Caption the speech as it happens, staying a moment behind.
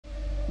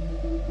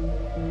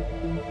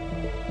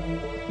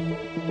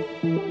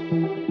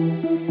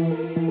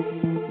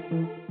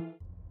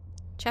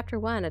Chapter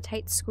 1, A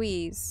Tight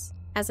Squeeze.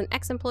 As an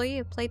ex-employee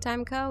of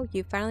Playtime Co.,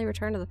 you finally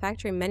returned to the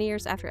factory many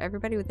years after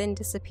everybody within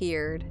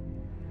disappeared.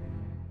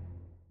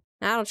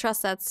 I don't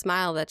trust that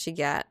smile that you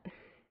get.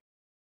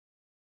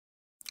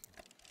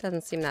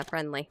 Doesn't seem that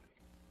friendly.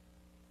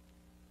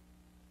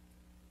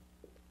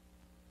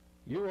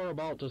 You are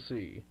about to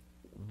see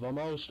the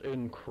most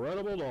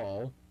incredible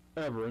doll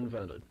ever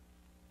invented.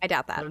 I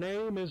doubt that. Her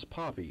name is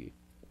Poppy,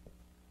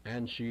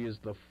 and she is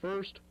the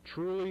first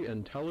truly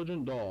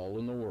intelligent doll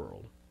in the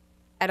world.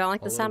 I don't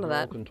like the sound of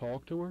that. Can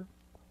talk to her.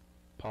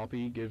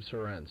 Poppy gives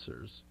her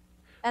answers.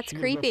 That's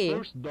creepy. She's the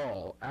first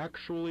doll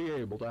actually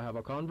able to have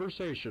a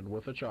conversation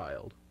with a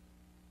child.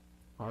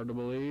 Hard to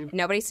believe?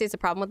 Nobody sees a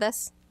problem with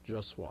this?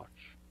 Just watch.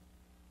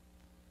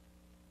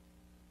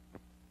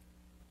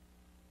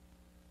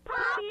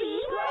 Poppy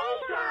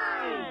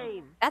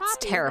Playtime! That's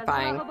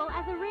terrifying. Poppy's as lovable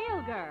as a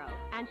real girl,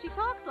 and she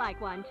talks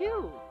like one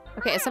too.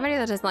 Okay, as somebody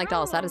that doesn't like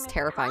dolls, that is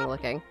terrifying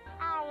looking.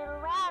 I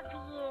love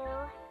you.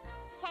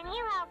 Can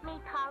you help me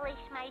polish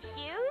my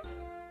shoes?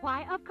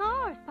 Why, of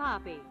course,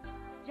 Poppy.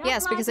 Just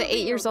Yes, because like at a 8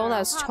 real years old, I girl,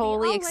 was Poppy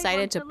totally always excited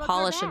wants to look her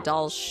polish a best.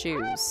 doll's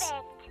shoes.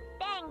 Perfect.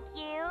 Thank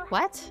you.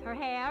 What? Her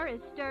hair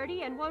is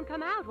sturdy and won't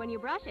come out when you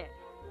brush it,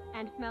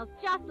 and smells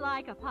just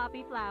like a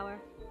poppy flower.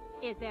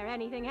 Is there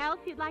anything else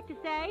you'd like to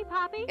say,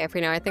 Poppy? If we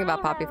know anything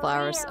about poppy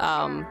flowers,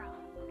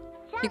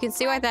 you can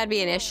see why that'd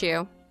be an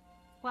issue.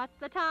 What's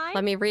the time?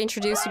 Let me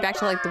reintroduce you back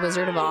to like the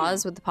Wizard of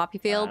Oz with the poppy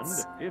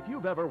fields. And if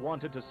you've ever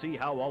wanted to see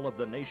how all of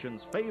the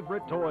nation's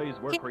favorite toys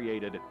were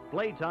created,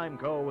 Playtime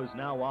Co. is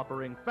now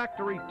offering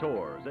factory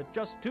tours at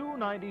just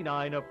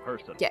 $2.99 a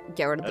person.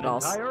 Get rid of the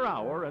dolls. An entire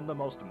hour in the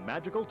most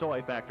magical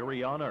toy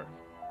factory on Earth.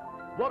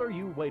 What are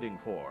you waiting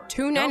for?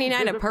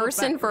 $2.99 a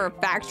person for a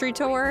factory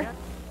tour?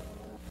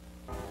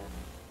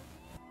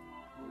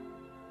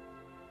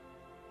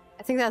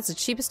 I think that's the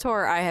cheapest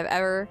tour I have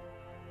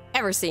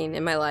ever seen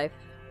in my life.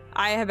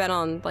 I have been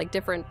on like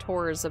different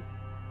tours of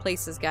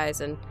places,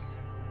 guys, and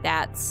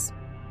that's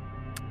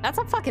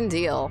a fucking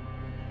deal.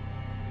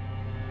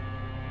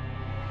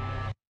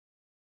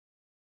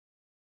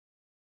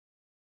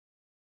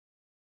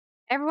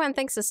 Everyone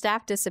thinks the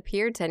staff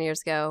disappeared 10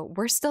 years ago.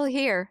 We're still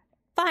here.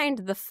 Find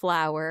the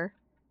flower.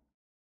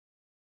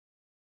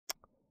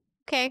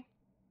 Okay.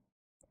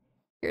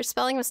 Your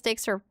spelling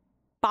mistakes are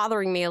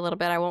bothering me a little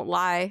bit, I won't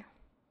lie.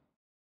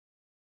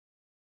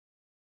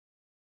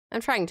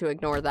 I'm trying to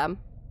ignore them.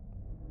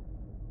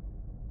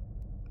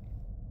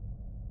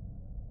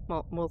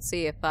 Well, we'll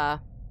see if,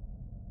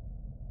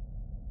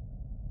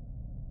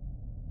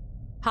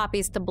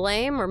 Poppy's to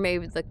blame, or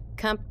maybe the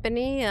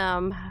company,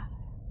 Huggy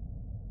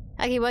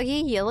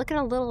Wuggy, you're looking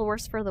a little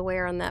worse for the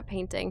wear on that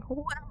painting.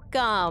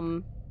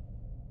 Welcome!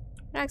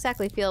 I don't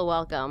exactly feel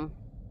welcome.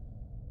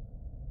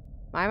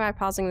 Why am I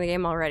pausing the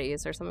game already?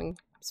 Is there something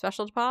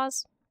special to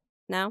pause?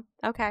 No?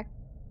 Okay.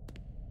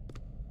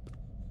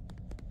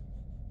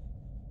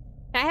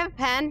 Can I have a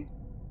pen?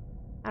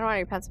 I don't want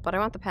any pencil, but I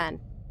want the pen.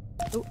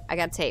 Ooh, I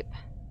got tape.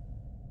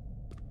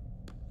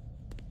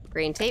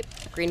 Green tape,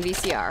 green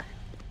VCR.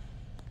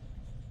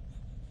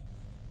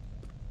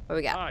 What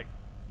we got? Hi,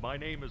 my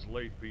name is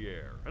Leith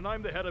Pierre, and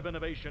I'm the head of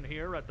innovation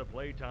here at the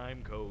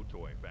Playtime Co.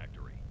 Toy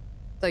Factory.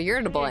 So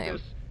you're to blame. Seeing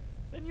this,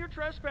 then you're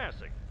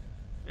trespassing.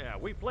 Yeah,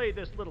 we play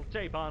this little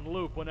tape on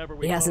loop whenever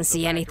we He doesn't close the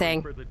see factory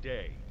anything. for the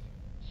day.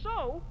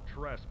 So,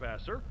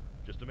 trespasser,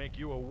 just to make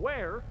you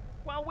aware,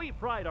 while we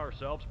pride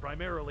ourselves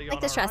primarily on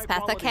the our trespass,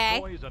 high-quality okay?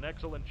 toys and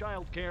excellent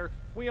childcare,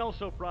 we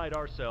also pride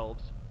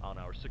ourselves on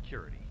our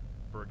security.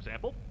 For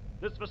example,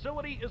 this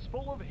facility is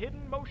full of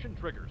hidden motion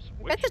triggers.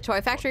 At the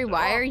toy factory,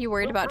 why are you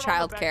worried about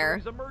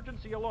childcare?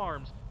 Emergency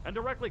alarms and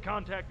directly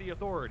contact the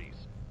authorities.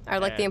 Are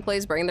like the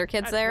employees bringing their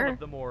kids that's there? one of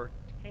the more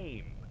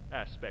tame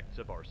aspects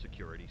of our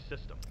security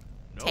system.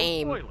 No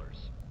Tame.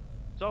 spoilers.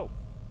 So,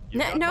 you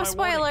got No my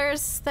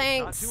spoilers,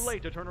 warning. thanks. Not too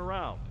late to turn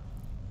around.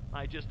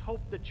 I just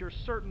hope that you're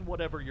certain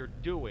whatever you're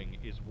doing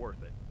is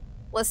worth it.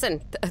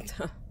 Listen,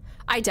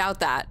 I doubt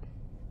that.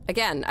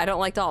 Again, I don't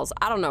like dolls.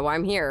 I don't know why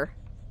I'm here.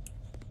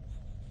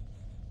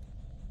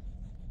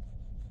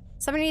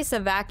 Somebody needs to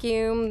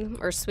vacuum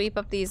or sweep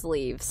up these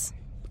leaves.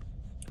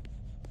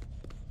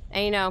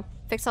 And, you know,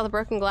 fix all the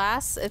broken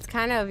glass. It's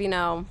kind of, you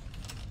know,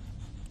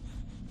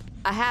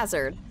 a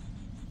hazard.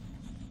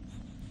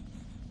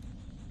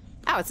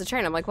 Oh, it's a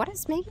train. I'm like, what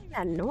is making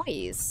that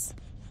noise?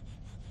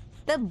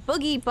 The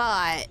boogie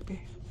bot.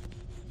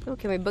 Oh,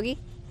 can we boogie?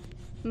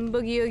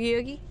 Boogie, oogie,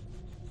 oogie.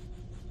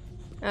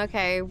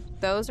 Okay,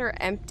 those are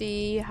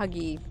empty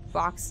huggy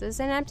boxes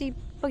and empty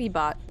boogie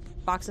bot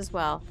box as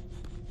well.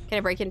 Can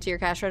I break into your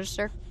cash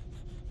register?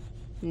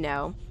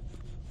 No.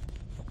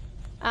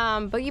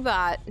 Boogie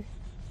bot.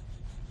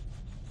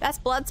 That's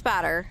blood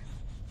spatter.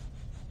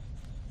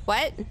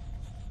 What?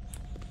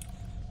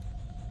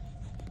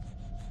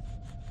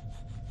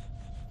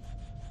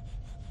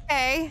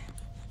 Okay.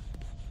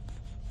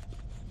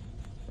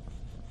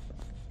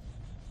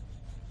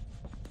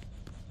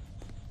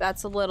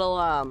 That's a little,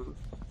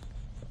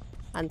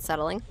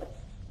 unsettling.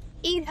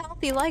 Eat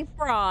healthy like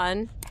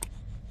brawn.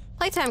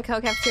 Playtime Co.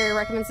 Cafeteria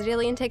recommends a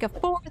daily intake of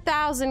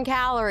 4,000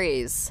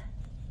 calories.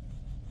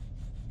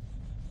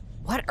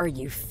 What are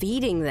you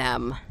feeding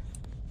them?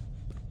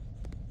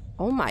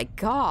 Oh my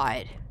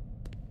god.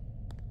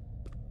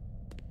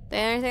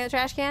 Anything in the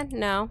trash can?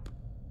 No.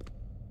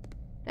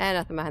 And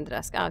nothing behind the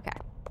desk. Oh, okay.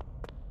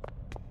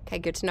 Okay,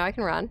 good to know I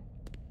can run.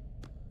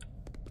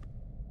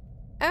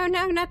 Oh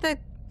no, not the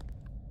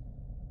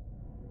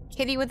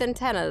kitty with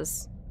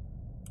antennas.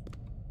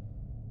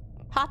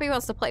 Poppy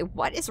wants to play.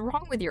 What is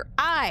wrong with your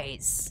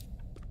eyes?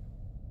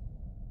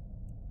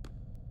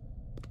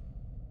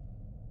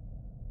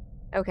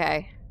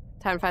 Okay.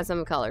 Time to find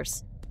some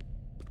colors.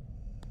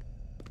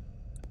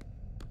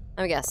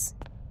 Let me guess.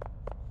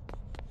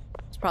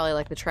 It's probably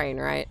like the train,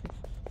 right?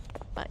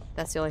 But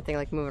that's the only thing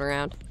like moving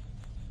around.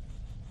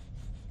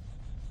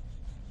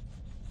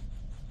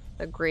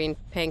 The green,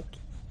 pink,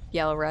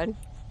 yellow, red.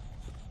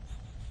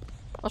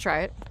 I'll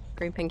try it.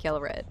 Green, pink, yellow,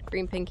 red.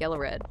 Green, pink, yellow,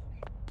 red.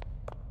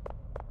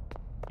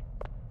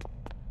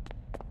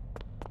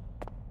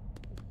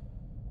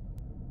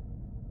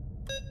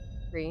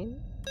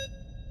 Green,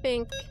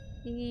 pink,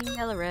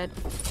 yellow, red.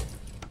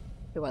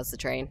 It was the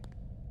train.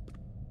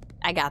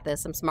 I got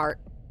this. I'm smart.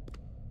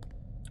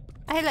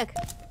 Hey, look.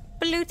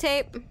 Blue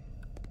tape.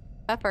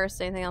 But first,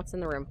 anything else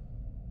in the room?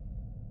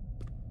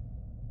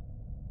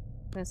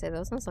 I'm gonna say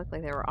those ones look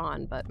like they were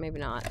on, but maybe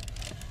not.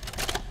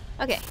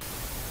 Okay.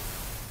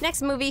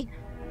 Next movie.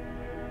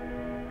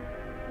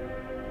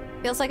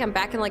 Feels like I'm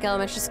back in like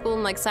elementary school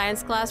in like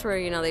science class where,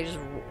 you know, they just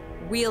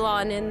wheel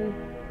on in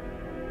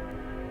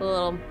the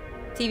little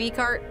TV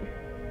cart.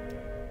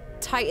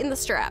 Tighten the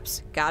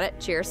straps. Got it.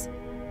 Cheers.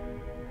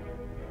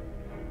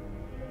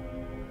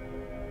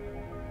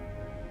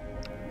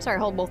 Sorry,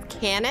 hold both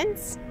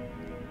cannons?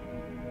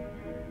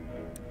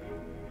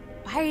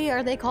 Why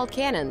are they called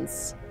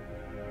cannons?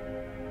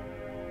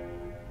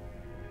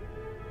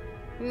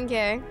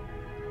 Okay.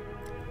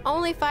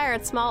 Only fire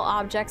at small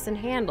objects and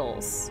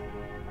handles.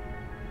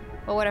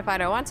 But what if I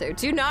don't want to?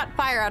 Do not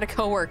fire at a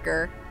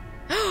coworker.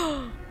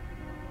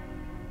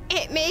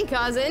 It may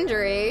cause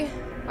injury.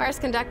 Fire's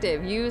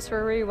conductive. Used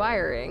for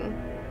rewiring.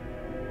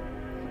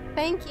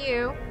 Thank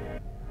you.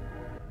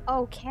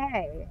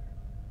 Okay.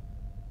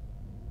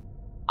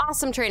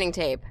 Awesome training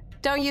tape.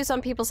 Don't use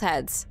on people's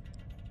heads.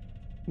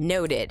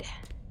 Noted.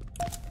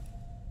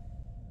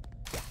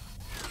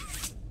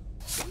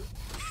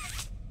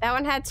 That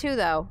one had 2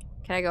 though.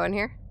 Can I go in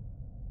here?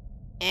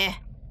 Eh.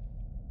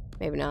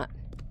 Maybe not.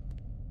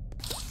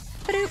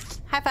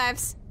 Ba-doop. High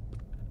fives.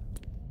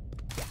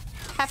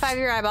 High five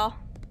your eyeball.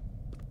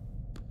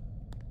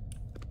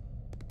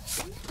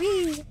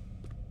 Whee!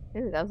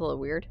 Ooh, that was a little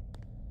weird.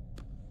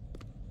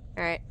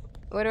 Alright.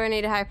 What do I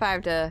need to high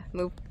five to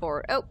move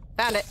forward? Oh,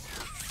 found it.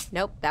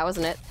 Nope, that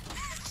wasn't it.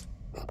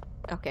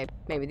 Okay,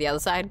 maybe the other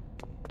side.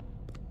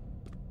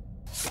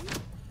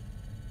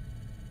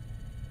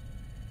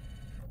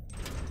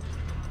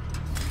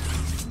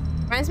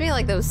 Reminds me of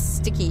like those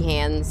sticky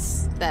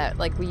hands that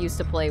like we used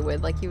to play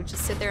with. Like you would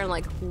just sit there and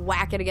like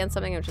whack it against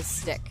something and it would just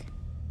stick.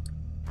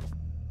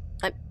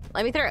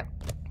 Let me through.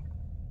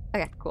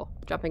 Okay, cool.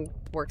 Jumping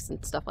works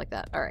and stuff like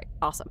that. All right,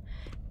 awesome.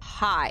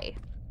 Hi.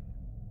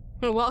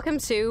 Welcome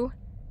to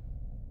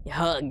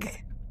Hug.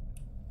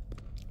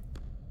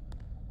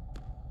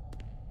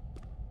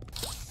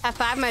 High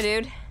five, my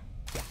dude.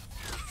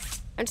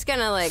 I'm just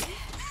gonna like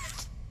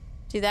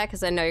do that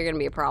because I know you're gonna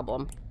be a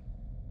problem.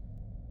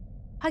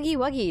 Huggy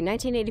Wuggy,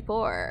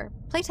 1984.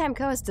 Playtime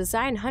Co. has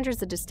designed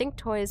hundreds of distinct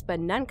toys,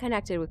 but none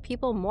connected with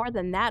people more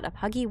than that of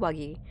Huggy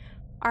Wuggy.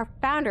 Our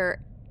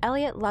founder,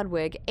 Elliot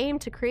Ludwig,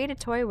 aimed to create a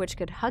toy which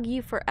could hug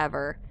you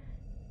forever.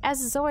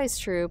 As is always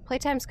true,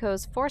 Playtime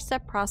Co.'s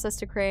 4-step process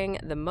to creating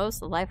the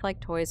most lifelike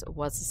toys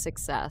was a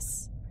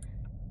success.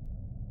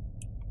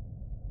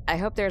 I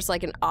hope there's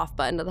like an off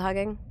button to the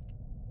hugging.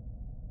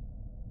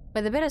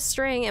 With a bit of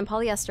string and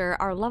polyester,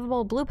 our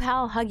lovable blue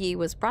pal Huggy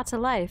was brought to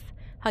life.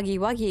 Huggy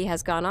Wuggy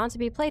has gone on to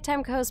be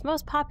Playtime Co.'s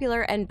most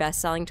popular and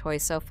best-selling toy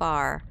so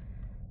far.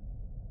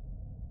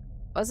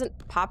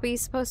 Wasn't Poppy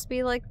supposed to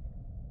be like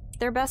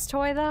their best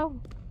toy though?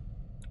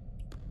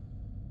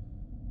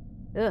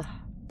 Ugh,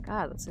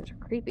 God, those things are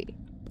creepy.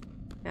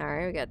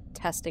 Alright, we got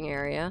testing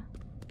area.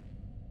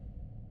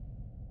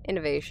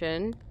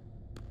 Innovation.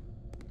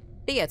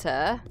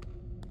 Theater.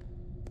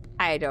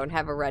 I don't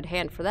have a red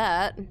hand for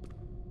that.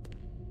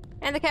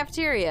 And the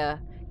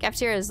cafeteria.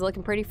 Cafeteria is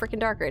looking pretty freaking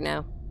dark right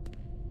now.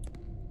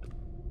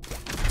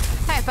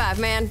 High five,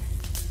 man.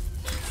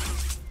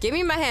 Give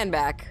me my hand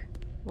back.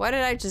 What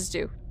did I just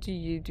do? Do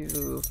you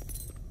do?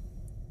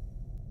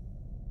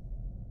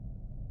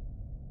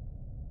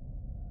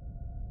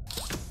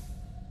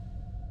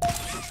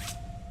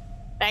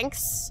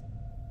 Thanks.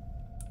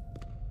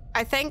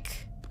 I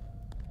think.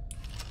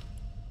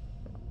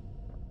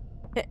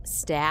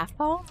 Staff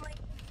only?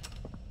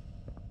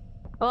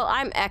 Well,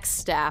 I'm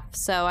ex-staff,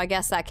 so I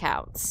guess that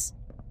counts.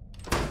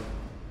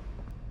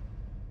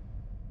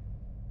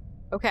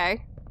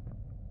 Okay.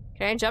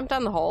 Can I jump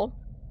down the hole?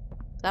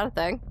 Is that a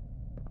thing?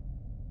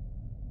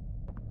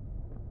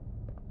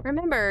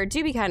 Remember,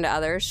 do be kind to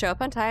others. Show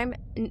up on time.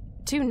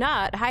 Do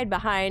not hide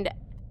behind...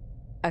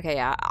 Okay,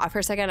 yeah. For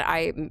a second,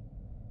 I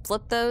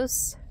flipped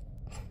those.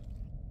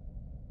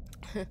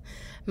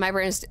 My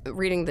brain's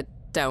reading the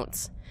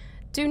don'ts.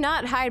 Do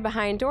not hide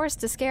behind doors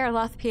to scare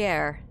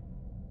Lothpierre.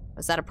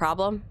 Was that a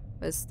problem?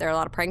 Was there a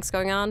lot of pranks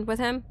going on with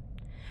him?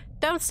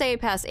 Don't stay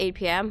past 8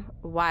 p.m.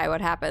 Why?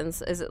 What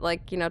happens? Is it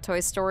like, you know,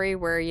 Toy Story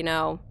where, you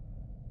know,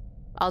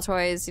 all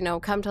toys, you know,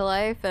 come to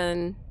life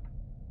and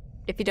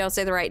if you don't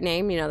say the right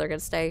name, you know, they're gonna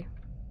stay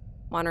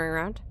wandering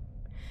around?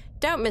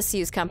 Don't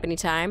misuse company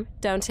time.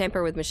 Don't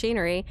tamper with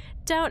machinery.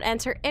 Don't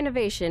enter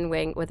Innovation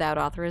Wing without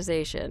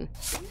authorization.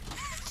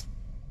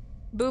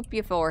 Boop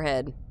your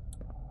forehead.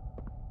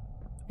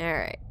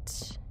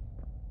 Alright.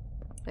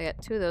 I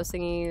got 2 of those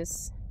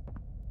thingies.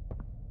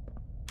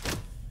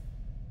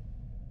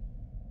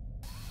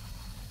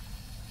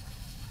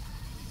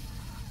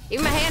 Give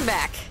me my hand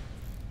back.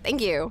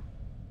 Thank you.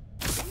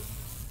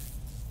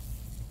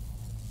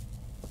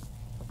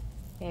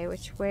 Okay,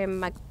 which way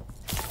am I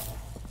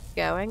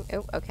going?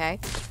 Oh, okay.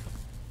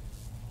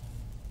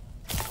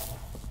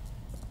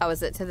 Oh,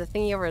 is it to the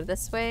thingy over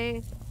this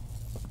way?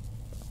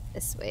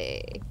 This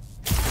way.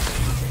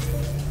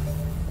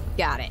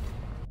 Got it.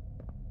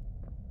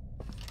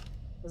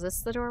 Was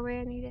this the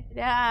doorway I needed?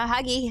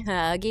 Huggy.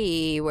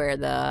 Huggy,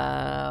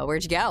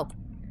 where'd you go?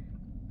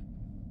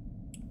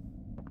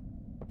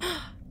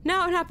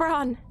 No, not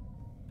Braun.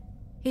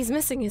 He's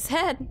missing his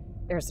head.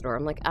 There's the door.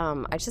 I'm like,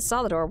 I just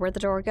saw the door. Where'd the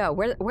door go?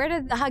 Where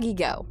did the Huggy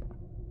go?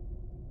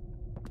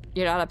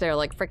 You're not up there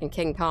like freaking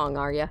King Kong,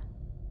 are you?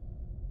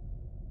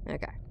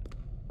 Okay.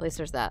 At least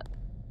there's that.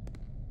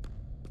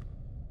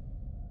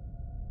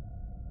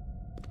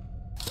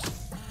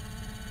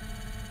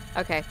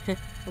 Okay.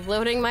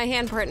 Loading my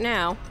handprint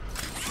now.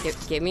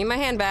 Give me my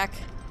hand back.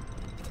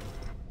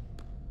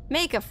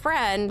 Make a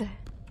friend.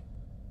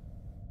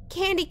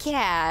 Candy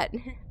cat.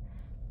 Is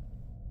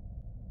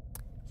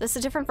this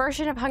a different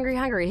version of Hungry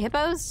Hungry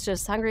Hippos?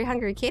 Just Hungry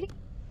Hungry Kitty?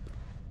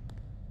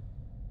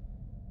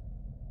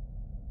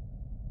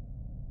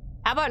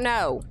 How about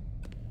no?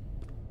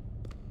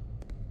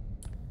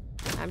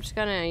 I'm just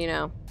gonna, you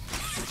know...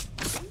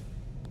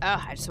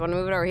 Oh, I just want to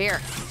move it over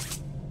here.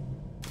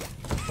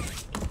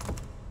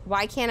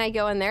 Why can't I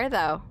go in there,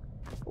 though?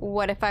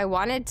 What if I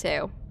wanted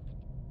to?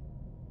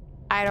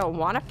 I don't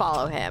want to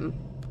follow him.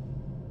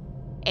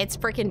 It's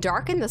freaking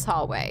dark in this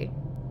hallway.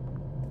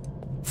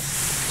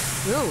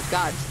 Oh,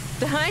 God.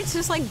 Did I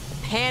just, like,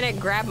 panic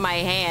grab my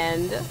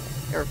hand?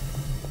 Or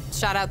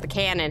shot out the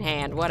cannon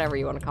hand, whatever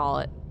you want to call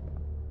it.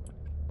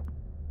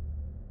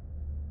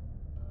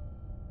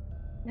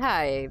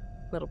 Hi,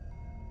 little...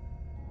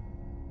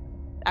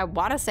 I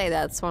want to say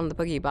that's one of the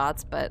boogie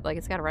bots, but, like,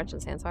 it's got a wrench in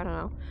its hand, so I don't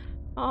know.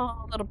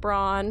 Oh, little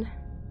Braun.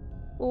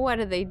 What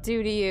did they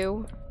do to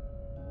you?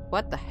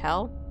 What the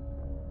hell?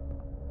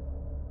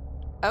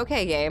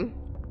 Okay, game.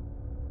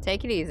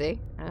 Take it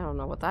easy. I don't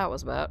know what that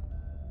was about.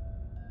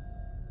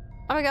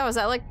 Oh my god, was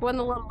that like one of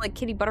the little like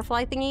kitty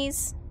butterfly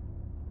thingies?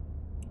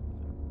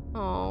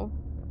 Oh.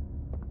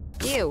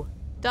 Ew.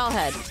 Doll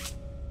head.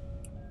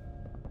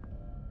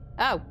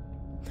 Oh.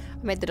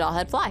 I made the doll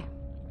head fly.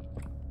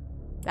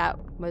 That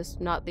was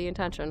not the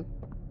intention.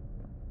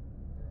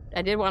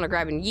 I did want to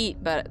grab and yeet,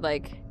 but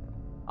like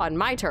on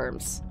my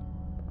terms.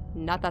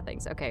 Not that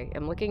thing's. Okay,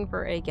 I'm looking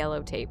for a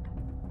yellow tape.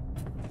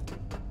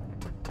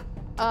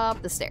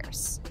 Up the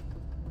stairs.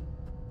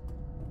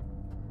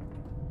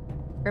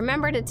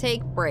 Remember to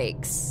take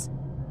breaks.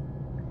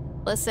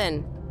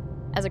 Listen,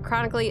 as a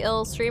chronically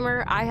ill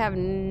streamer, I have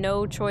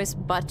no choice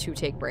but to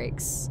take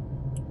breaks.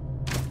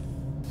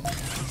 I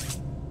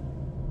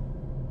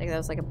think that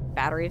was like a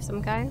battery of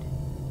some kind.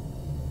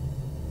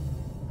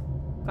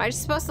 Am I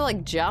just supposed to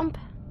like jump?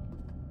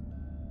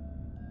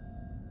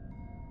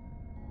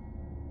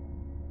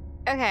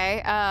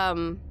 Okay,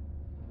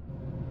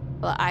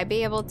 will I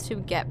be able to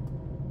get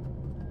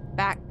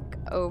back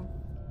over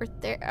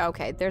there?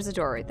 Okay, there's a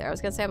door right there. I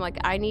was gonna say, I'm like,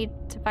 I need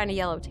to find a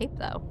yellow tape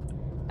though.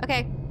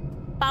 Okay,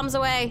 bombs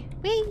away.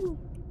 Whee!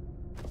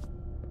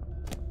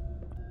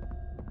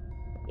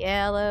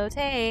 Yellow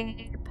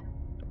tape.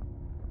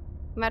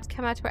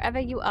 Come out wherever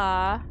you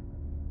are.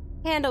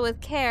 Handle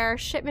with care.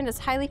 Shipment is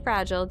highly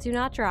fragile. Do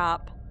not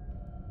drop.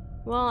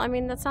 Well, I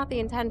mean, that's not the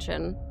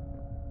intention.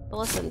 But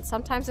listen,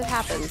 sometimes it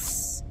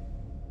happens.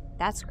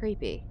 That's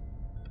creepy.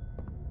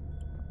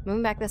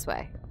 Moving back this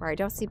way, where I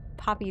don't see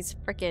Poppy's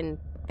frickin'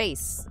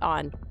 face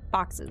on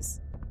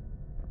boxes.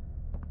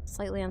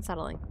 Slightly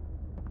unsettling.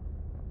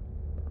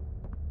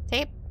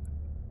 Tape?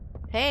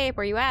 Tape,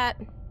 where you at?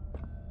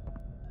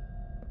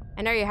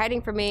 I know you're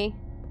hiding from me.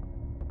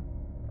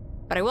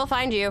 But I will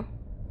find you.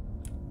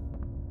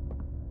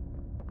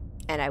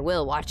 And I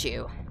will watch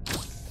you.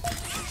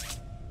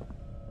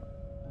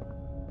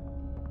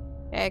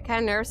 Okay, I'm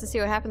kind of nervous to see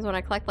what happens when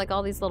I collect like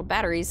all these little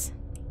batteries.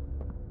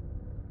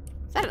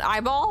 Is that an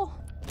eyeball?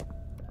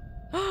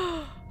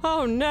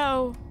 Oh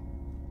no.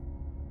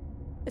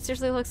 It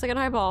seriously looks like an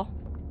eyeball.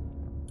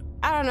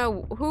 I don't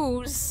know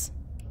whose.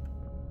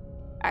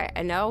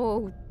 I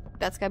know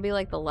that's gotta be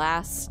like the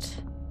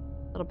last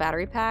little little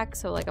battery pack,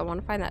 so like I want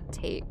to find that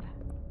tape.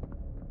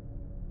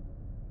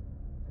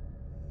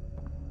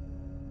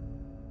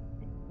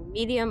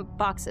 Medium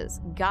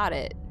boxes. Got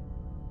it.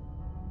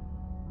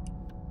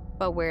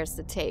 But where's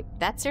the tape?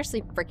 That's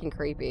seriously freaking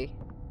creepy.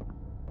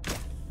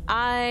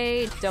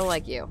 I don't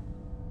like you.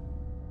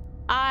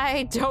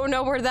 I don't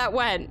know where that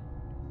went.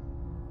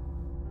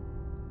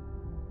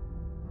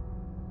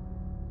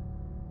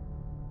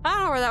 I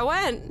don't know where that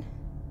went.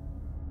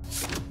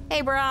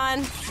 Hey,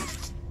 Bron.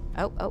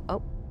 Oh, oh,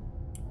 oh.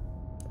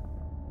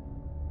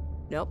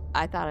 Nope,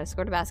 I thought I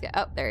scored a basket.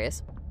 Oh, there he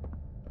is.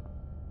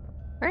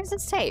 Where's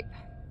this tape?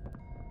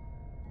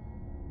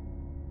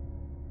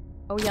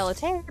 Oh, yellow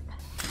tape.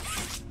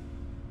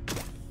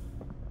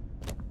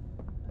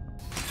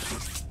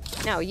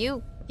 No,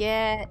 you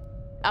get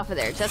off of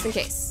there, just in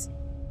case.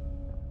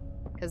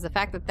 Because the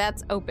fact that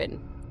that's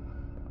open.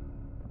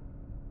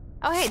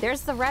 Oh, hey,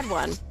 there's the red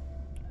one.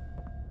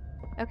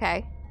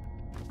 Okay.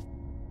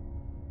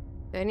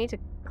 Do I need to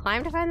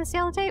climb to find this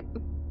yellow tape?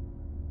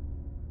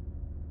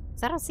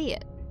 Because I don't see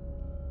it.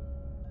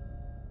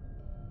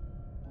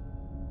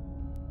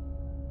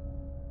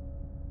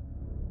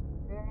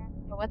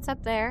 What's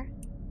up there?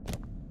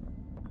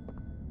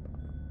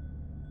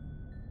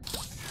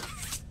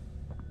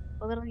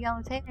 A little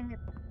yellow tape.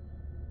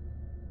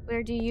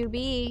 Where do you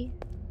be?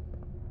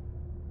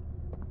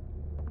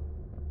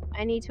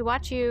 I need to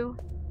watch you.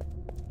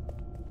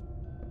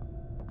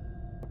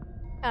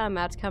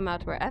 Come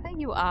out wherever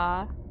you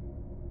are.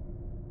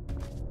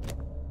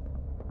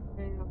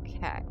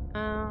 Okay.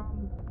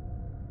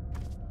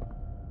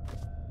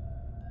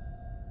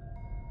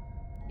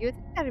 You would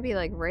think that'd be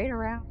like right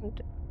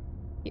around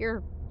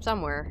here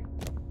somewhere.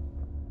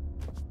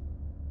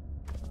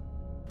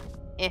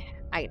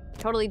 I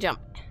totally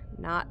jumped.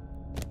 Not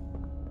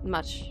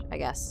much, I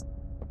guess.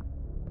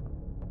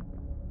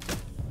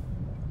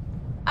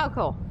 Oh,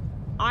 cool.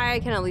 I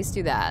can at least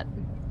do that.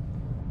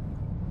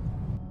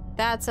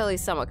 That's at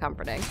least somewhat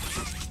comforting.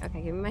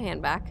 Okay, give me my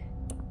hand back.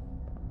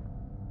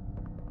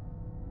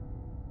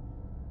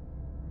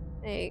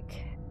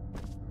 Like...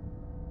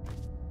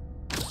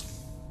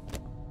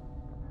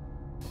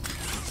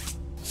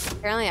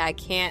 Apparently I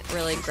can't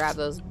really grab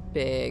those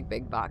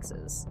big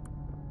boxes.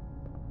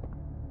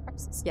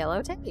 Where's this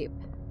yellow tape?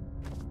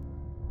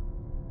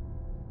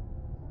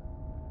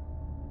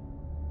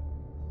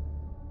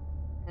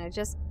 And I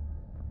just...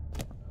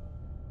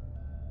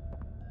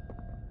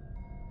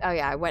 Oh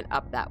yeah, I went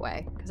up that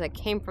way, because I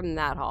came from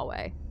that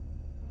hallway.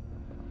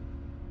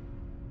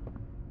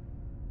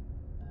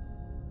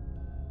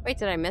 Wait,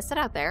 did I miss it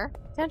out there,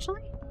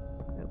 potentially?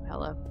 Oh,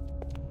 hello.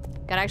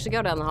 Gotta actually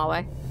go down the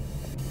hallway.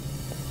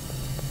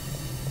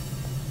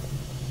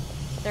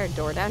 Is there a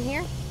door down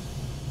here?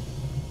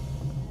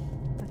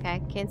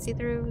 Okay, can't see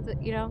through the,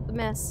 you know, the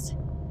mist.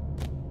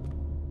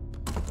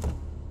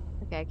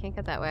 Okay, I can't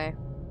get that way.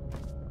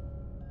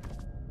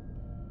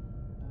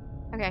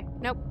 Okay,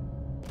 nope.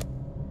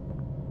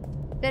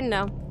 Didn't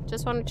know.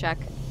 Just want to check.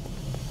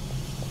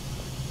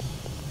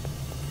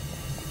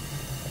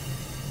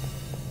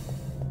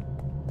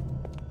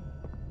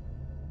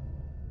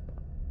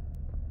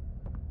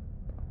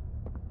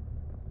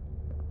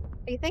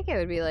 You think it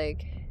would be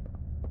like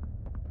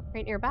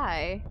right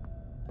nearby?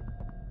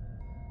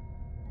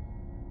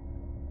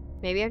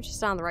 Maybe I'm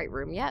just not in the right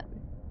room yet.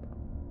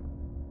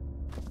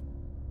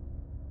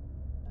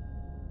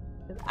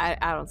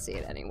 I don't see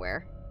it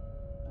anywhere.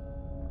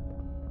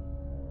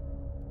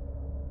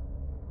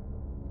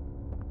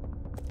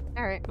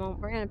 Alright, well,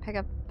 we're gonna pick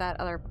up that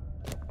other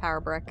power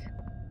brick.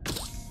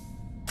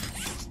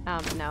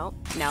 No.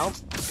 Nope.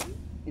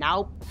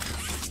 Nope.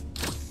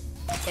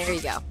 There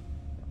you go.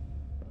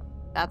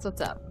 That's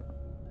what's up.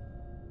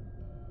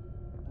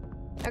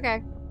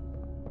 Okay.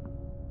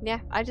 Yeah,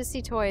 I just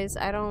see toys.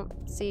 I don't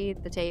see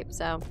the tape,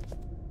 so...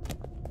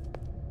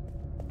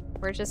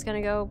 We're just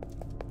gonna go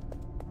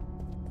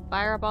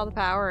fire up all the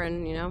power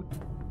and, you know...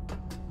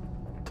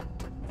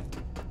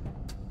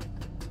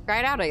 try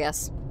it out, I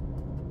guess.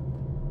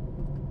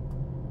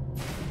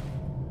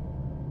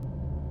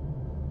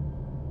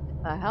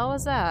 The hell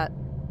was that?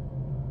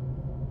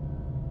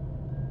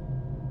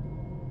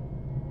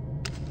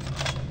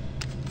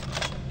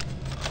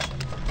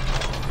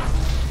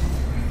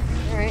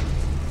 Alright.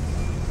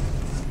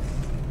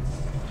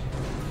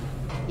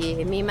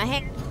 Give me my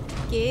hand.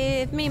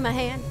 Give me my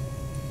hand.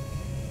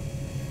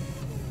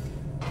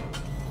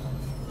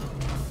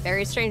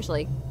 Very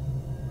strangely.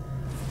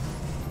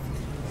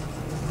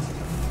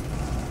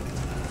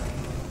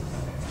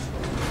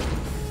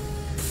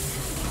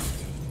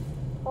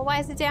 Well, why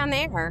is it down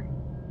there?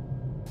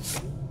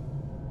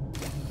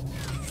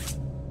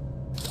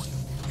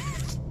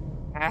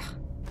 Ugh.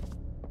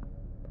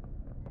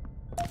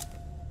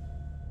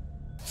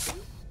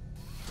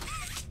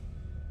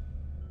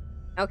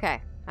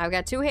 Okay, I've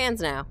got 2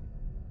 hands now.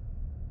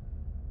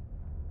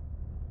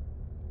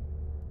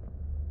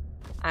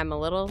 I'm a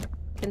little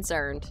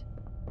concerned.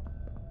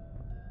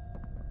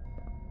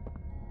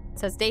 It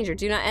says danger,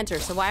 do not enter,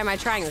 so why am I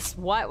trying this?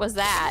 What was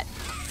that?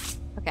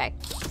 Okay,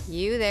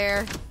 you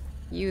there.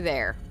 You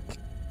there.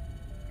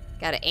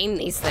 Gotta aim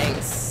these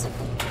things.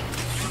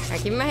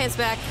 Alright, give me my hands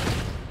back.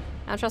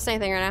 I don't trust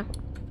anything right now.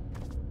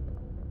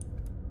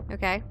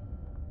 Okay.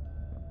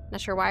 Not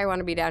sure why I want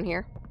to be down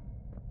here.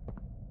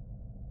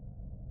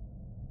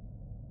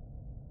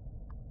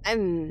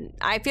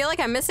 I feel like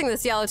I'm missing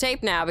this yellow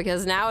tape now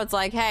because now it's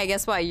like, hey,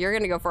 guess what? You're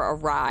gonna go for a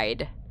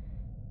ride.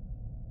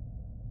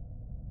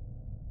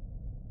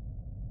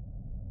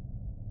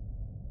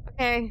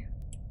 Okay.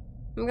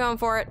 I'm going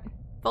for it.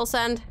 Full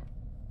send.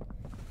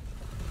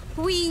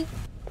 Whee!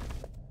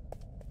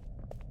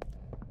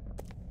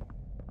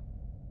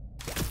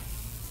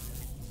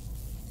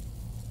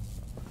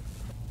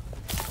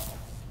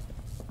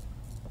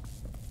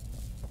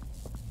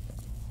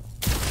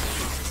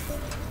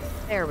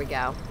 There we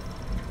go.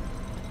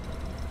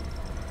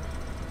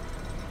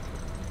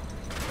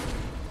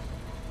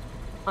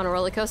 On a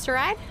roller coaster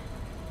ride?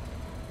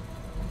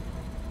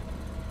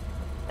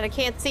 That I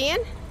can't see in?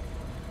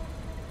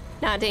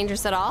 Not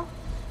dangerous at all?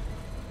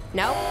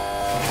 Nope.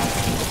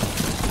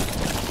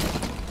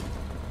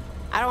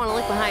 I don't want to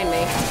look behind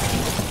me.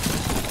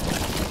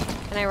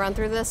 Can I run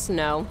through this?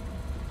 No.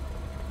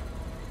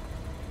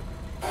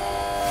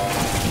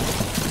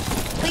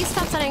 Please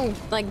stop sending,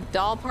 like,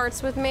 doll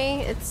parts with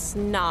me. It's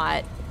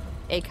not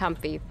a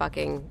comfy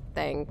fucking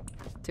thing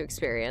to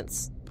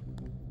experience.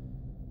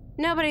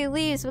 Nobody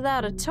leaves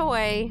without a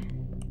toy.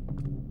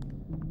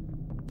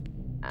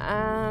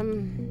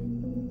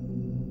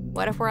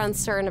 What if we're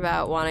uncertain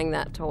about wanting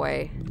that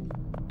toy?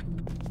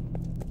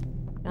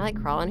 Can I, like,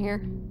 crawl in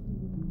here?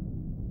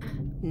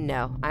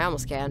 No, I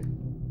almost can.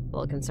 A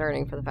little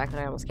concerning for the fact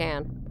that I almost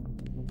can.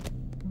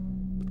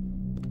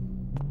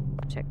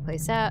 Check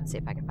place out, see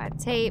if I can find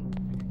tape.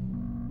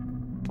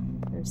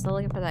 I'm still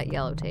looking for that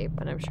yellow tape,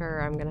 but I'm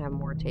sure I'm gonna have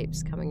more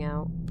tapes coming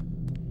out.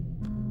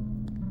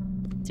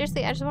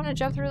 Seriously, I just want to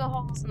jump through the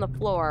holes in the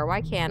floor.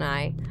 Why can't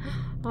I?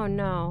 Oh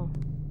no.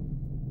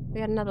 We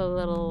got another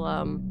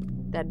little,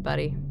 dead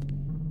buddy.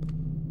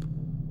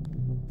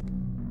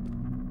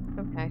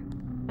 Okay,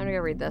 I'm gonna go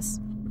read this.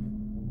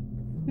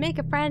 Make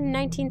a friend in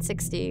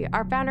 1960.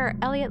 Our founder,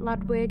 Elliot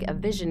Ludwig,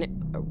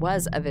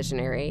 was a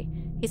visionary.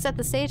 He set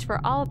the stage for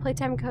all of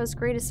Playtime Co.'s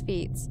greatest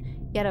feats.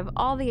 Yet of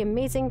all the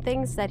amazing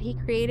things that he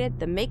created,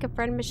 the Make a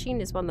Friend machine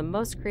is one of the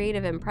most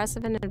creative,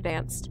 impressive, and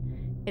advanced.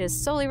 It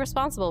is solely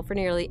responsible for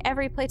nearly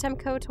every Playtime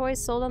Co. toy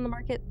sold on the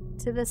market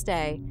to this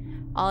day.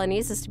 All it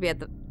needs is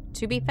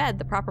to be fed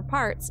the proper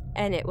parts,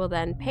 and it will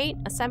then paint,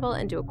 assemble,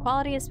 and do a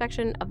quality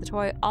inspection of the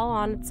toy all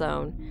on its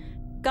own.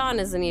 Gone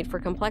is the need for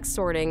complex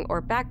sorting or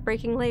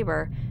back-breaking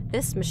labor.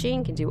 This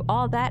machine can do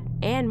all that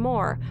and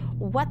more.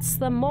 What's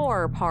the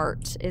more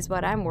part is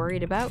what I'm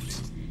worried about.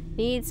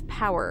 Needs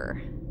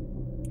power.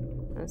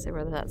 Let's see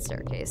where that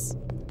staircase.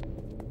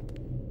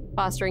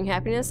 Fostering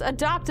happiness.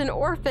 Adopt an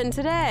orphan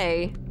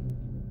today.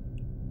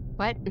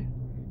 What?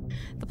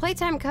 The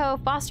Playtime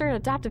Co. Foster and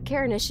Adoptive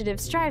Care Initiative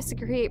strives to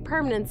create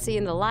permanency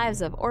in the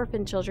lives of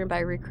orphan children by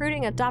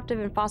recruiting adoptive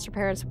and foster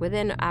parents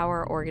within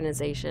our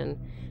organization.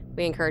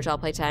 We encourage all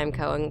Playtime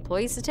Co.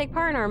 employees to take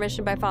part in our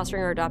mission by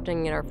fostering or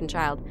adopting an orphan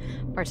child.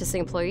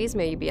 Participating employees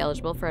may be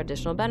eligible for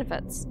additional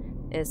benefits.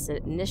 This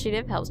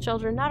initiative helps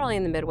children not only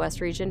in the Midwest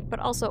region, but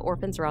also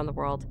orphans around the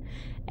world.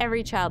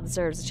 Every child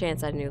deserves a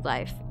chance at a new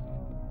life.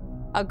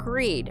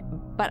 Agreed,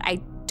 but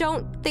I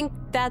don't think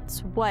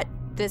that's what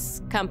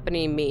this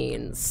company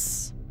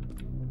means.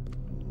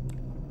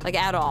 Like,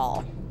 at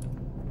all.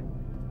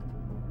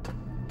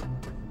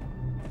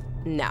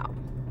 No.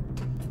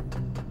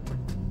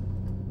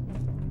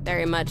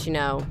 Very much, you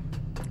know,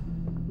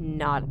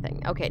 not a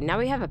thing. Okay, now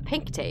we have a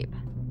pink tape.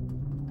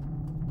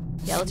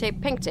 Yellow tape,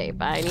 pink tape.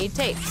 I need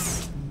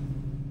tapes.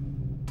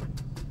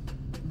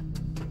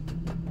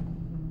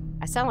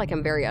 I sound like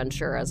I'm very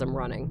unsure as I'm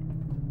running.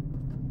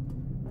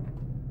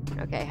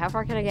 Okay, how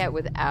far can I get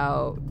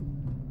without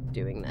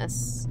doing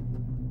this?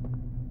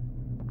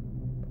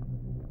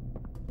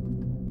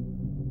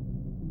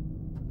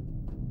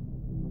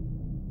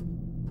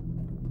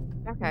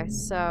 Okay,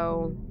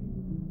 so...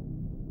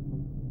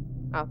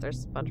 Oh,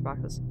 there's a bunch of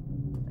boxes.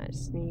 I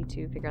just need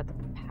to figure out the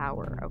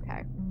power.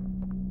 Okay.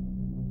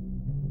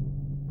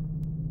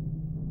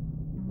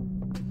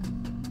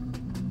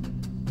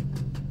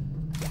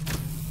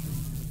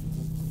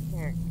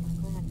 Here.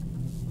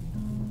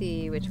 Let's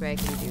see which way I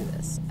can do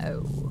this.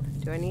 Oh.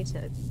 Do I need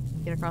to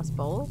get across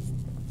both?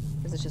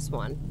 Or is it just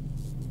one?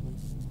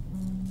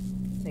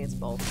 I think it's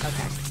both.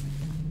 Okay.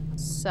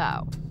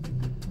 So.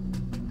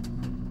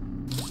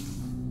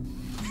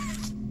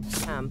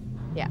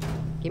 Yeah.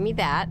 Give me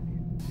that.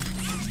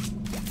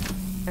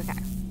 Okay.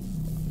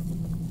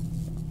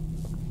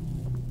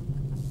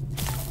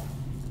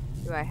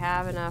 Do I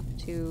have enough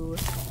to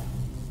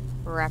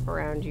wrap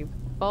around you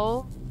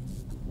both?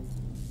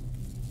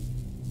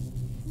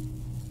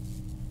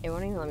 It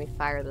won't even let me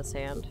fire this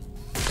hand.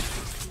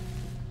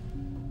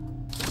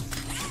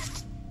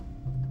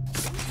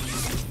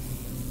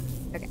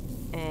 Okay,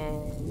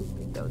 and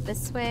we go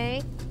this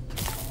way.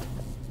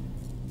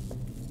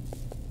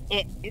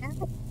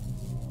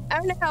 Oh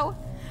no!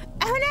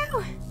 Oh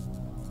no!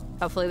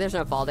 Hopefully there's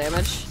no fall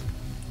damage.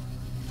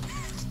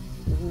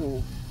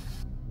 Ooh.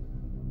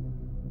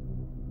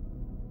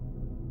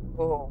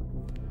 Oh.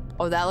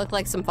 Oh, that looked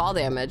like some fall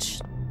damage.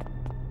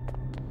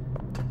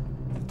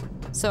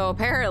 So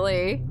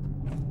apparently,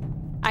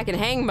 I can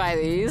hang by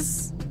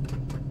these.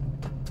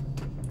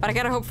 But I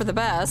gotta hope for the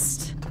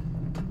best.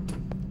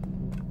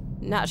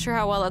 Not sure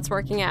how well that's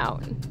working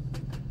out.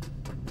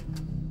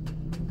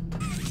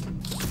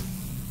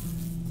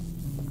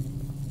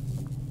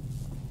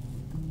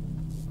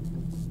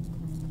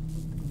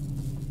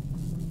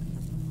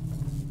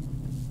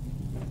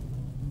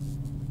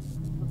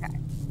 Okay.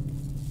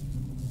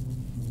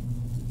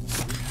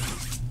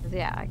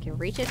 Yeah, I can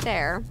reach it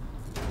there.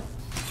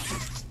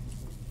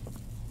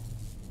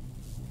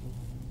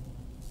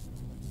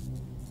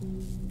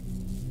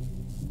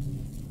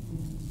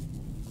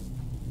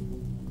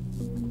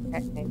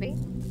 Okay, maybe.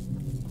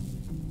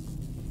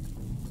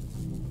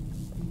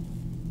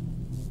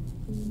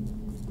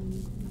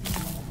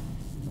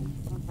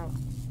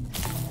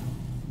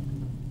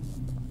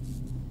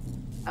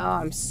 Oh,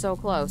 I'm so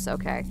close.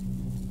 Okay.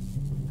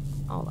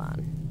 Hold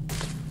on.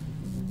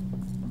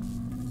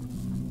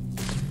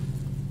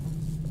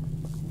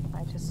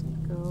 I just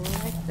go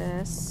like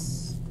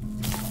this.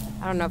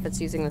 I don't know if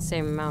it's using the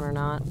same amount or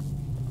not.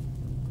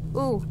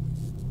 Ooh.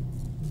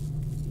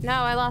 No,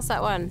 I lost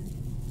that one.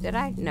 Did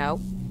I?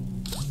 No.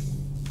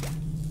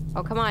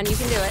 Oh, come on, you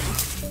can do it. I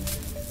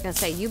was gonna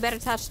say, you better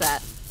touch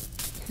that.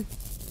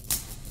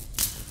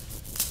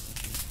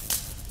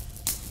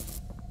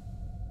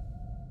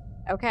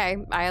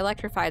 Okay, I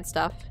electrified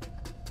stuff.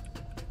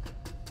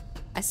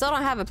 I still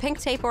don't have a pink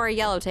tape or a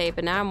yellow tape,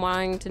 and now I'm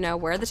wanting to know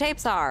where the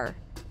tapes are.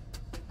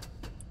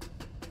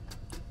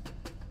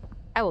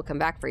 I will come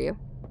back for you.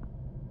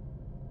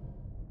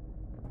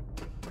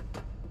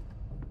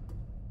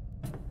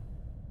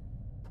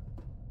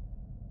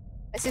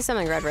 I see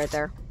something red right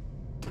there.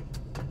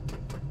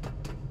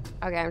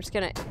 Okay, I'm just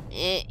gonna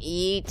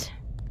eat.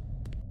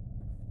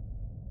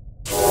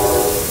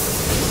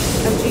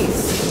 Oh,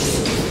 jeez.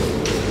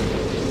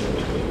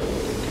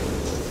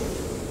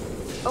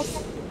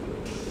 Okay.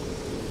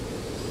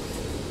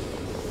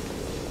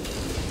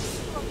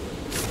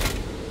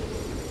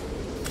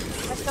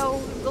 Let's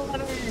go, the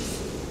levers.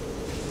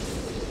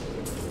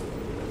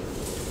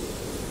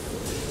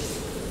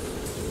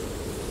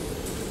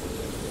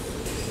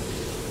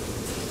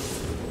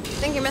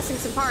 I think you're missing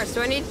some parts.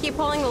 Do I need to keep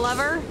pulling the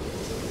lever?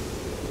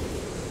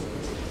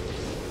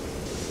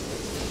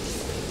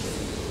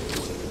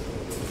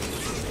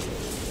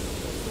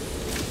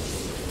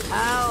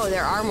 Oh,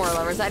 there are more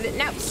levers. I didn't.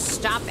 No,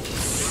 stop it.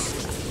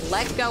 Stop.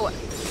 Let go.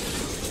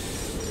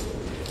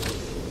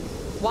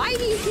 Why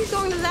do you keep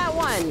going to that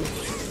one?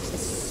 I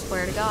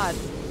swear to God.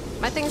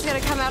 My thing's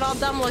gonna come out all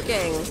dumb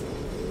looking.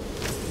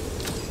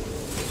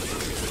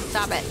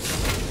 Stop it.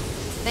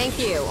 Thank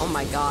you. Oh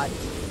my God.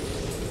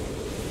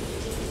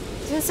 I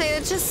was gonna say,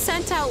 it just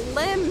sent out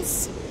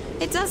limbs.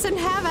 It doesn't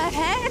have a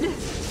head.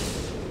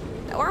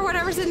 Or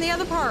whatever's in the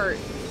other part.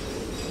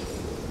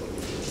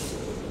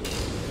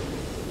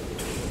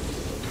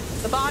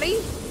 The body,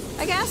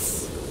 I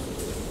guess?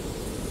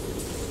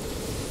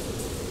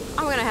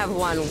 I'm gonna have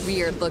one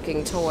weird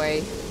looking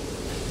toy.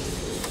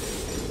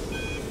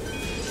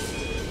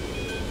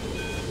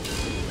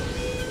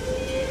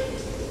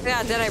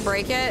 Yeah, did I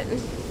break it?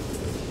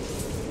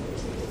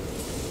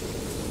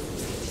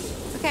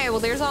 Okay, well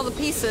there's all the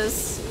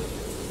pieces.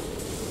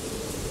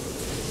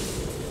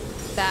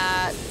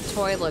 That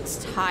toy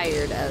looks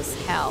tired as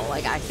hell.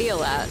 Like, I feel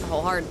that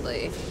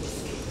wholeheartedly.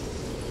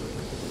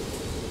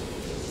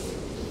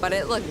 But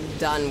it looked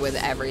done with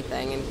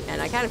everything,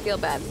 and I kind of feel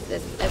bad.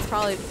 It's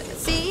probably...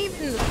 See,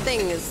 even the thing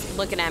is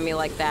looking at me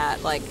like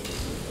that. Like,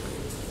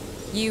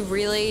 you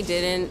really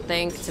didn't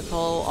think to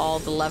pull all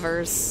the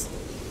levers?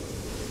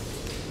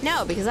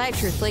 No, because I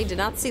truthfully did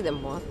not see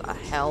them. What the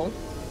hell?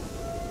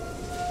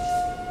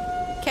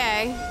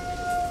 Okay.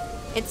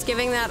 It's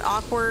giving that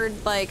awkward,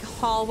 like,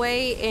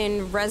 hallway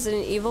in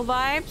Resident Evil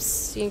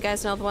vibes. You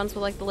guys know the ones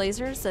with, like, the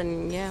lasers?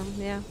 And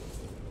yeah.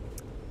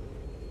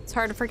 It's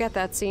hard to forget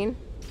that scene.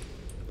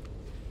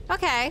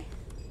 Okay.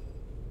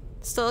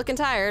 Still looking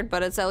tired,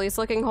 but it's at least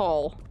looking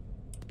whole.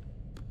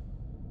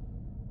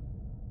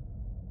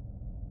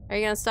 Are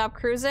you gonna stop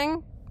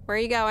cruising? Where are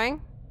you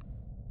going?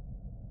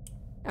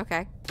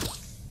 Okay.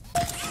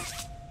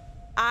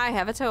 I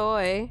have a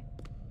toy.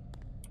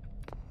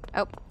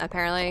 Oh,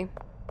 apparently.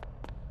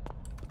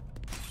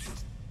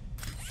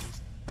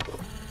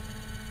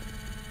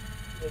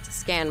 I need to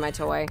scan my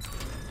toy.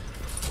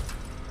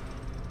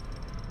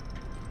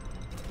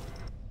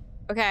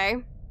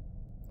 Okay.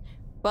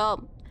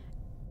 Well,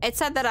 it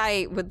said that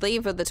I would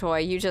leave with the toy.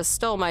 You just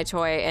stole my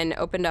toy and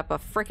opened up a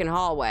freaking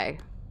hallway.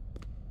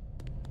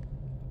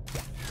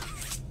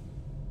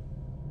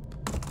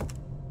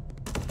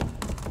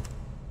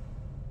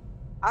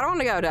 I don't want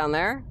to go down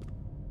there.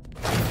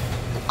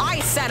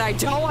 I said I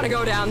don't want to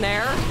go down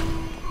there.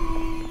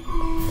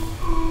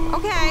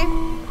 Okay,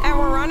 and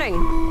we're running.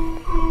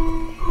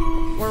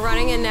 We're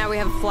running, and now we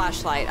have a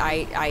flashlight.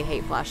 I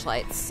hate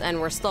flashlights,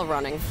 and we're still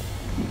running.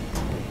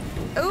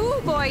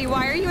 Ooh, boy,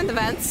 why are you in the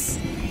vents?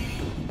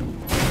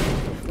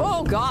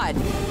 Oh, God.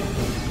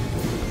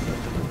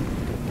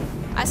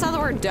 I saw the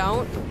word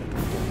don't.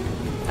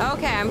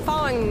 Okay, I'm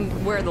following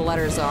where the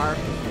letters are.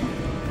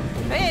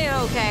 Hey,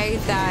 okay,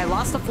 I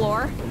lost the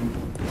floor.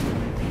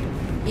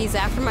 He's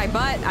after my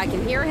butt. I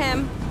can hear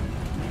him.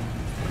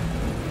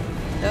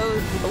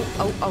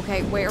 Oh,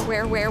 okay. Where?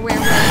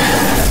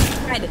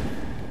 Red.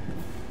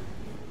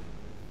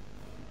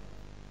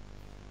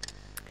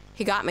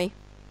 He got me.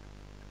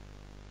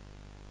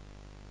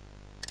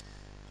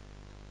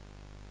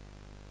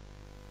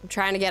 I'm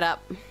trying to get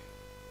up.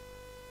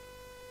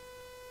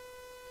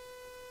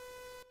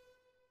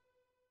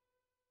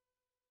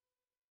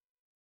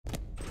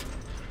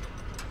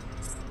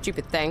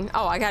 Stupid thing.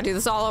 Oh, I gotta do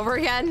this all over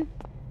again?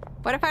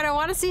 What if I don't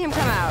want to see him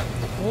come out?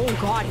 Oh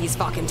god, he's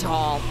fucking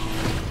tall.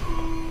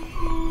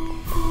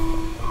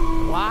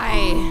 Why?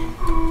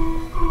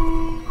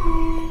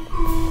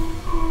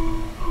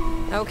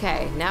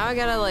 Okay, now I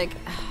gotta like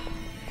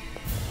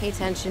pay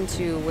attention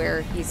to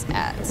where he's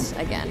at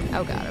again.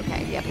 Oh god,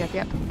 okay.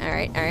 Yep.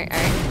 Alright.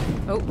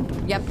 Oh,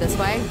 yep, this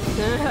way.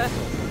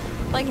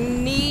 Like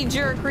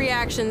knee-jerk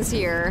reactions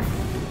here.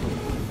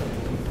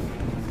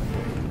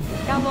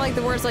 Got like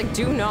the words like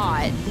do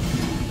not.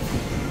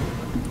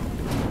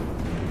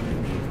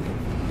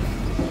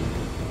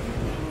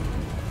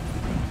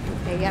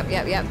 Okay, yep.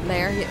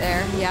 There,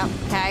 yep,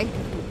 okay.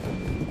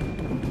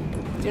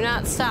 Do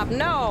not stop.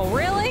 No,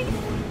 really?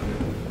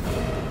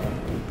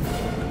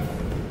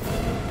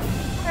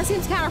 That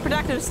seems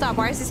counterproductive to stop.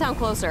 Why does he sound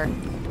closer?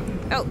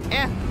 Oh,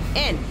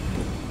 in.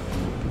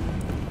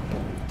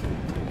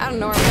 I don't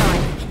know where I'm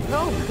going.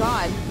 Oh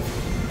god.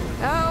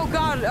 Oh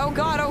god.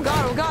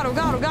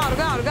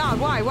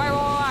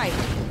 Why?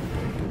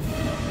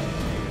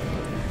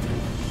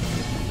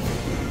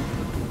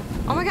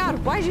 Oh my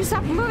god, why did you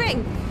stop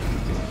moving?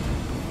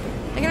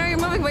 I know you're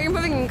moving, but you're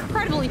moving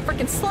incredibly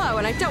freaking slow,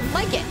 and I don't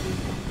like it.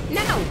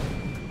 No.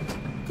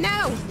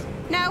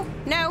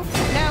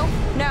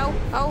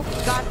 Oh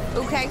god,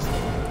 okay.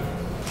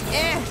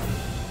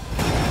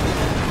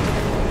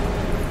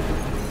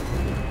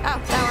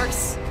 Oh, that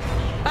works.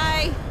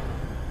 Bye.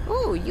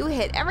 Ooh, you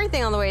hit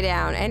everything on the way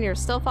down, and you're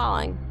still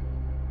falling.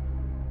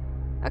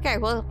 Okay,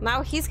 well,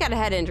 now he's got a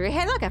head injury.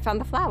 Hey, look, I found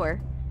the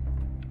flower.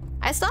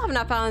 I still have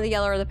not found the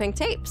yellow or the pink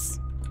tapes,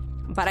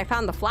 but I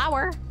found the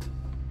flower.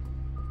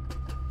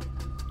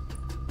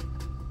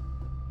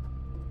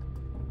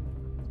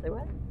 Wait,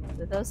 what? Where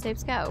did those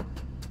tapes go?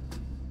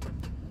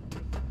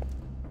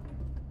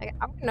 Like,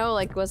 I don't know,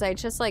 like, was I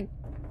just, like,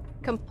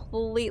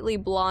 completely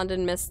blonde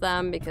and missed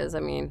them? Because, I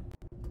mean,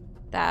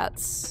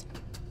 that's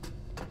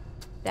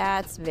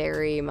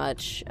very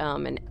much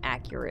an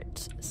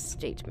accurate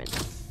statement.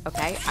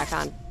 Okay, I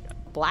found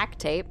black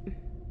tape.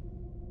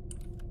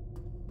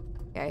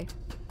 Okay,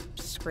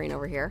 screen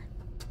over here.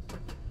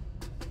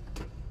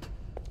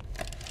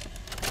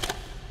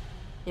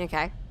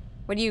 Okay,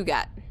 what do you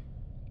got?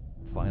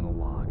 Final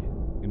log.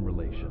 In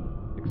relation,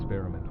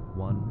 experiment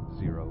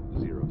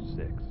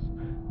 1006,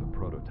 the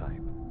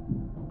prototype.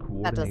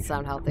 That doesn't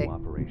sound healthy.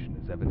 Cooperation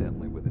is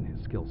evidently within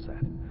his skill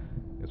set,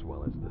 as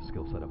well as the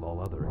skill set of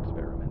all other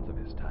experiments of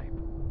his type.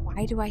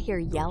 Why do I hear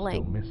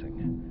yelling? Still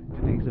missing.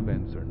 Today's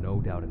events are no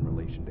doubt in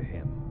relation to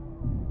him.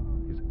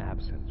 His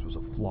absence was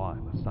a flaw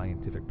in the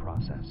scientific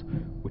process,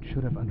 which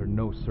should have under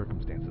no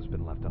circumstances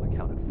been left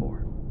unaccounted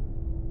for.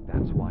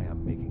 That's why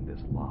I'm making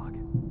this log,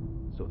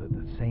 so that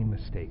the same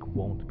mistake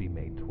won't be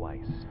made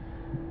twice.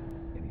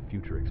 Any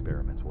future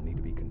experiments will need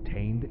to be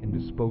contained and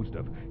disposed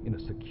of in a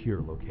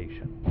secure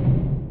location.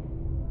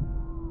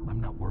 I'm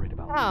not worried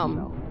about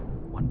myself.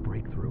 One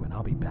breakthrough and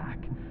I'll be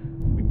back.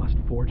 We must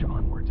forge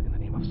onwards in the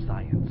name of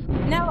science.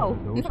 No,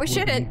 we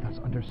shouldn't. Those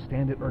us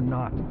understand it or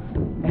not.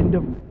 End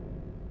of...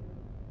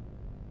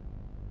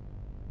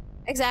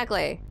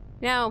 Exactly.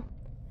 Now,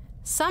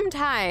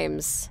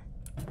 sometimes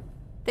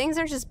things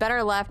are just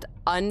better left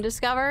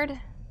undiscovered.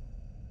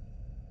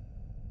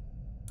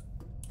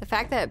 The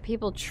fact that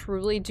people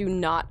truly do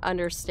not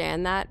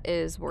understand that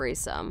is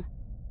worrisome.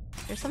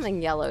 There's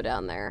something yellow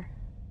down there.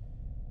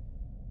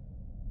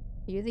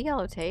 You the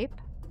yellow tape?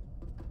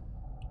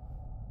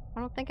 I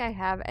don't think I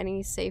have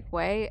any safe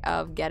way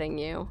of getting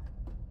you.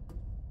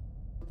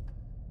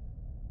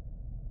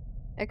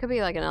 It could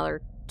be like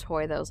another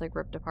toy that was like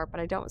ripped apart, but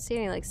I don't see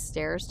any like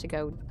stairs to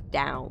go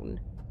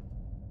down.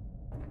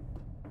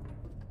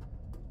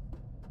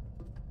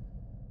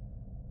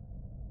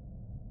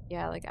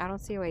 Yeah, like I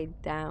don't see a way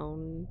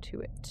down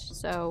to it.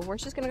 So we're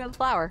just gonna go to the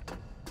flower.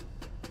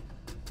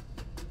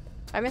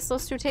 I missed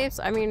those two tapes.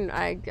 I mean,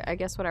 I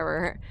guess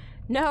whatever.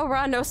 No,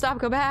 run, no stop,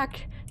 go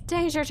back.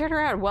 Danger, turn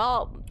around.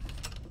 Well,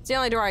 it's the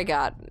only door I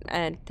got,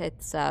 and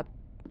it's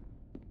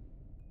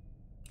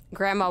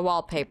grandma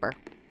wallpaper.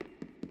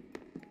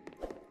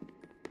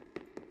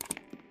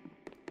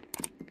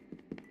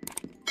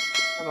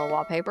 Grandma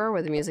wallpaper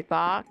with a music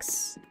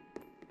box.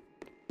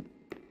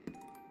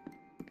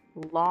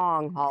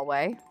 Long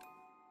hallway.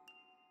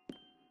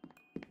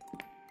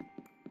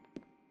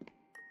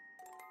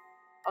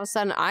 All of a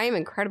sudden, I am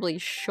incredibly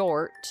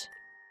short.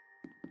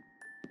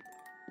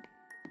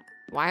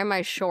 Why am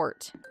I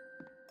short?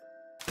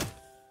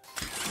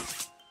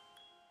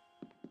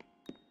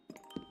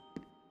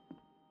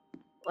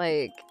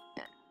 Like,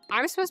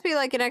 I'm supposed to be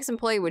like an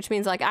ex-employee, which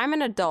means like I'm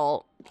an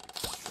adult.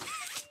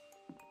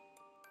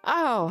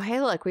 Oh,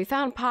 hey look, we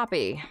found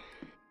Poppy.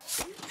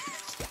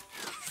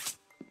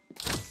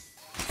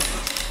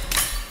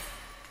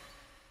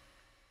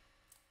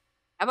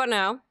 How about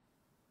now?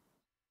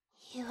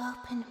 You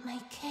opened my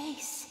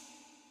case.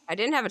 I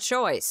didn't have a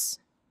choice.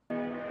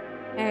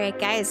 Alright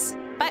guys,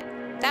 but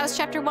that was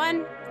chapter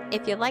 1.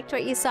 If you liked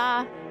what you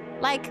saw,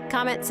 like,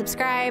 comment,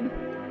 subscribe,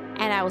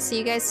 and I will see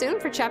you guys soon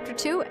for chapter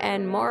 2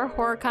 and more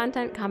horror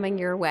content coming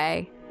your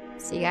way.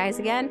 See you guys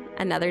again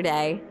another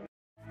day.